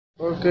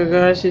Okay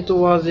guys, itu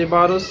Wajah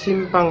baru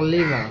Simpang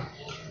Lima.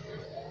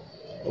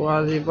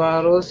 Wajah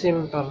baru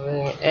Simpang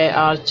Lima.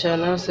 AR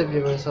channels,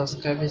 everyone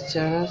subscribe his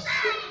channels.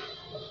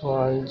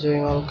 For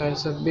enjoying all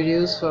kinds of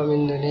videos from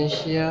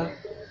Indonesia.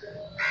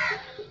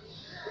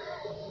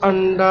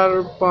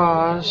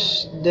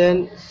 Underpass,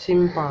 then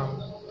Simpang.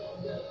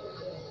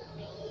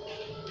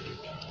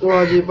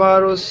 Wajah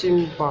baru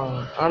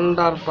Simpang.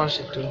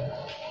 Underpass itu.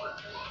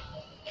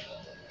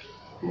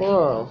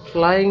 Wow,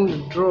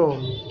 flying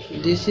drone.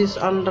 This is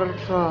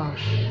underpass.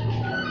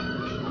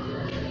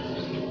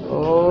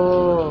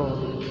 Oh,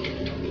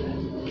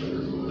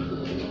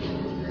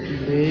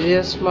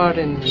 very smart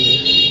in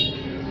this.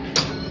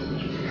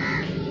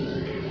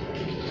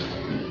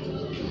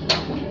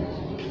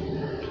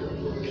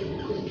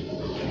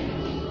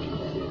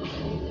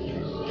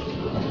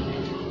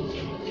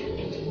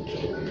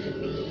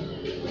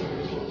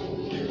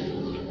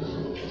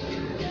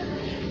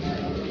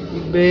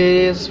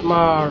 Very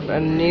smart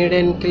and neat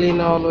and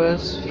clean,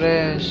 always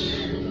fresh.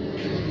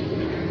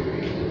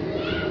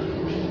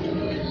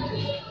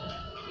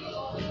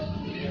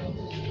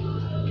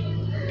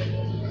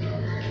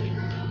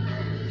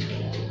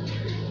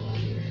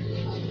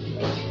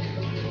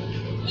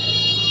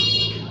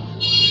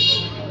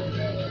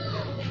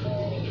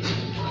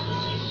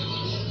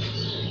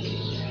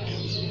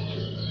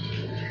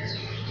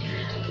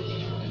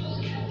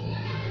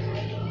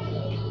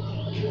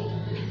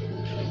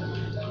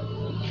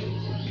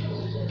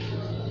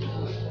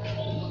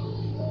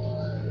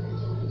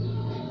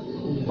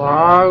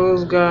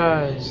 Bagus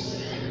guys,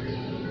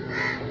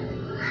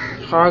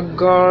 how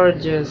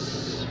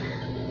gorgeous,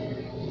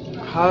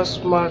 how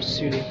smart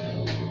city,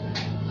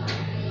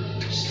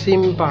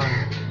 Simpang.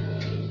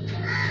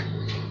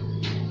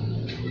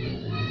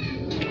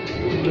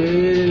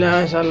 Very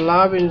nice. I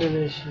love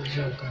Indonesia.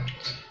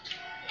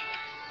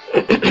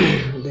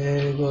 There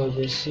you go,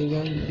 the sea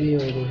guys,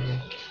 beautiful.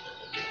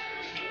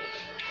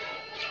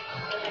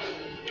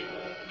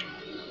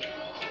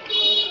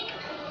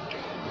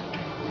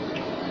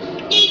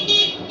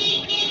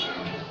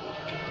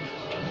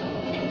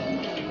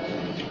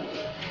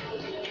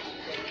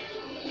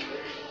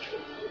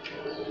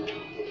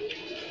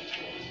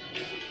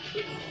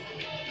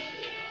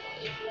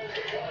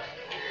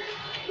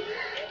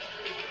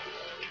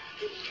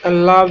 I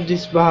love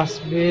this bus,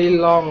 very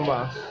long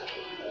bus.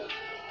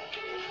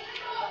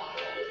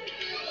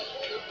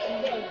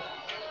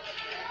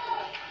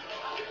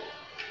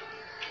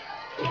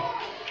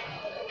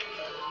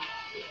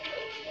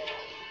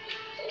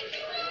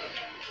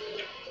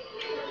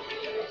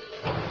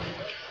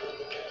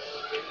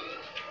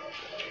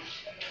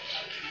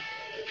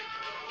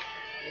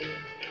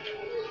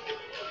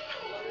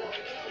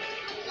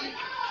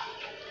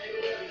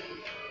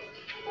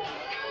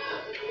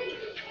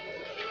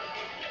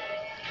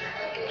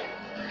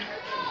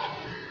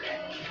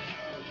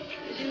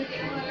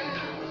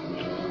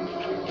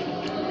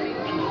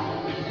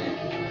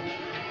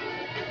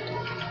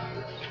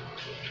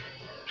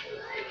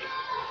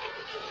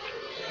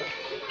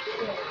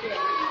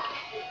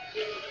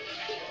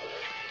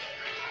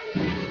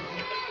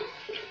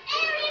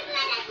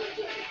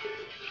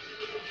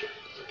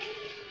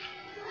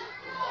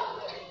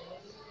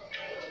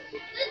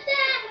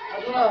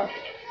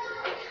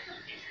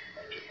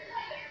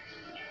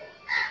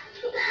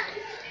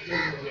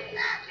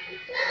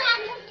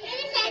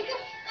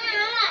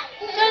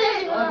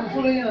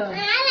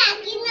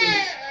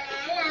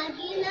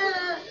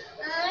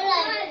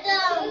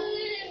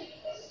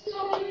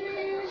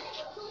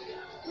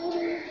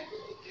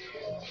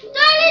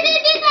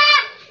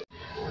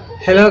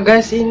 Hello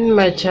guys, in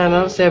my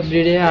channels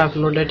every day I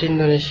uploaded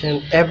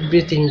Indonesian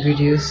everything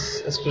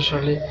videos,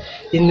 especially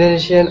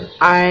Indonesian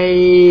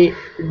IDA,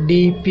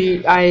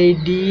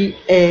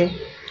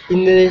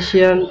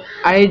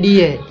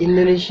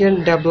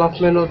 Indonesian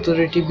Development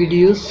Authority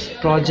videos,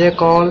 project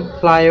called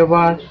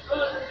flyover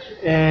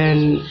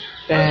and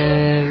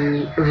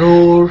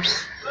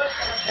roads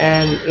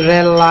and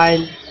rail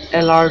line,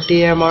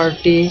 LRT,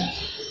 MRT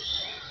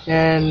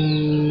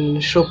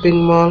and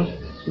shopping mall,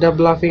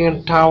 developing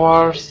and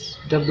towers,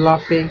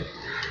 developing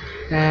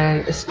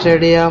and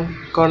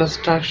stadium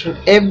construction,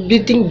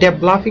 everything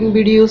developing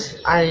videos.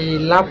 I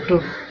love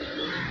to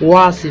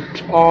watch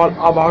it all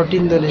about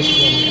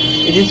Indonesia.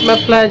 It is my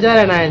pleasure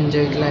and I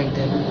enjoy it like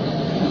that.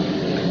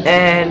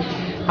 And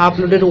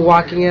uploaded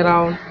walking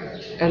around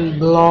and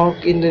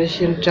blog,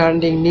 Indonesian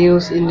trending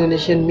news,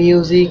 Indonesian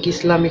music,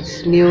 Islamic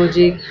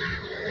music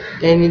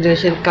and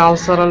Indonesian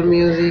cultural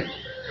music,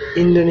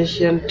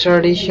 Indonesian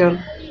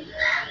tradition,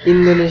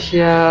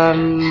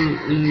 Indonesian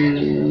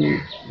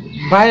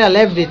viral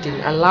everything.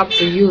 I love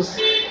to use.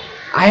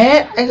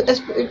 I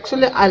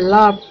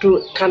love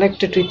to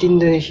connect it with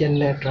Indonesian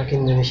network,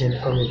 Indonesian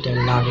community.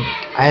 I love it.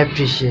 I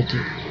appreciate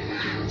it.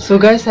 So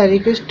guys, I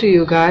request to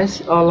you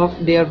guys, all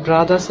of dear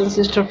brothers and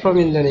sisters from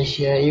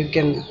Indonesia, you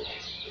can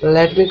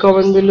let me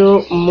comment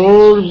below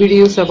more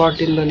videos about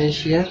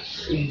Indonesia.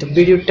 The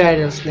video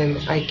titles, then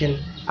I can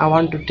I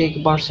want to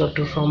take birth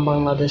to from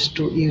Bangladesh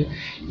to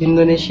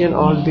Indonesian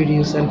all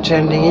videos and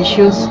trending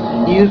issues.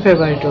 Your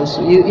favorite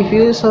also.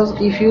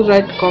 If you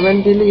write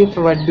comment below your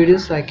favorite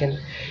videos, I can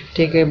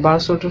take a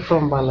birth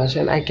from Bangladesh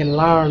and I can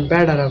learn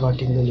better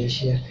about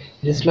Indonesia.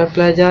 It is my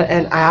pleasure,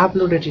 and I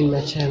upload it in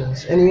my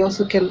channels. And you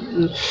also can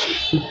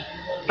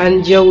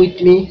enjoy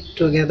with me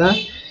together.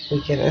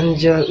 We can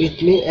enjoy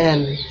with me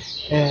and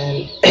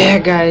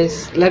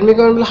guys, let me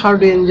comment how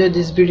to enjoy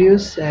these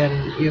videos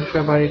and your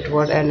favorite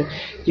word. And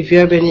if you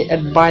have any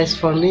advice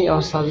for me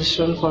or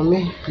suggestion for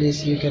me,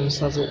 please you can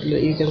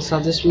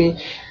suggest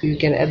me, you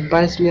can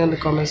advise me on the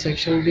comment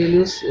section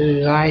below.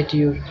 Write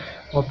your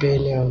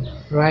opinion,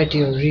 write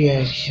your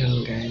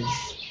reaction, guys.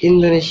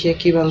 Indonesia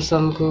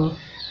kibansamku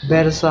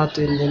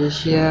bersatu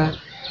Indonesia.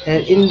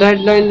 And in right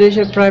now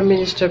Indonesia Prime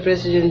Minister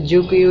President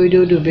Joko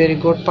Widodo, very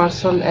good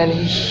person, and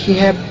he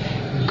have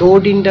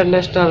good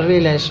international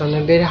relation,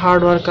 a very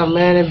hard worker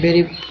man, a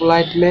very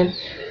polite man,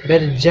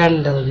 very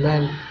gentle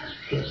man.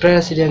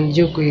 President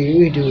Joko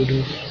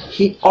Widodo,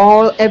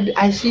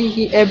 I see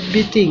he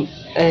everything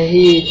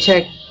he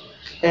check,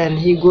 and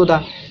he go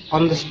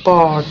on the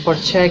spot for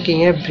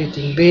checking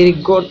everything. Very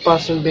good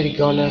person, very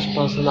honest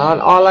person.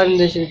 All our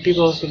Indonesian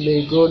people also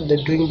very good.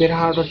 They're doing very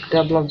hard to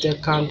develop their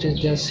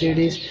countries, their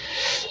cities,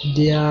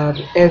 their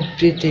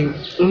everything.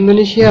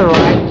 Indonesia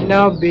right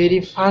now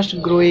very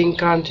fast growing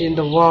country in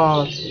the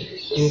world,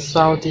 in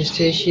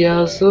Southeast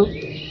Asia. So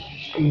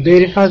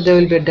very fast they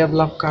will be a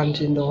developed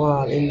country in the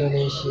world.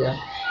 Indonesia,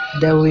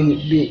 there will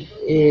be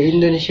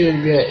Indonesia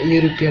will be a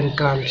European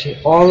country.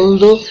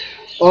 Although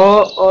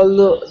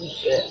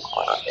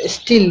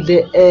still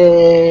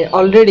they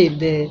already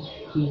they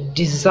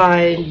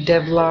design,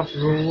 develop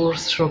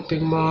roads,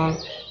 shopping mall,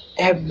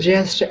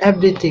 just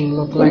everything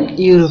look like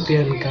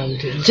European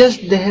country.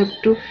 Just they have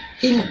to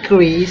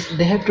increase,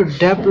 they have to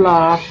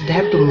develop, they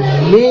have to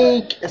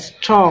make a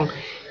strong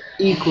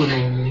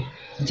economy.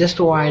 Just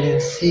wait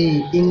and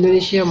see.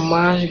 Indonesia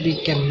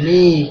can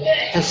make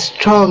a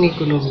strong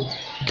economy.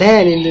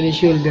 Then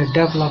Indonesia will be a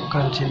developed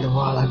country in the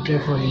world. I pray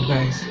for you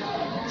guys.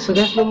 So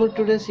that's no more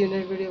today. See you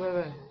next video.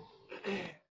 Bye bye.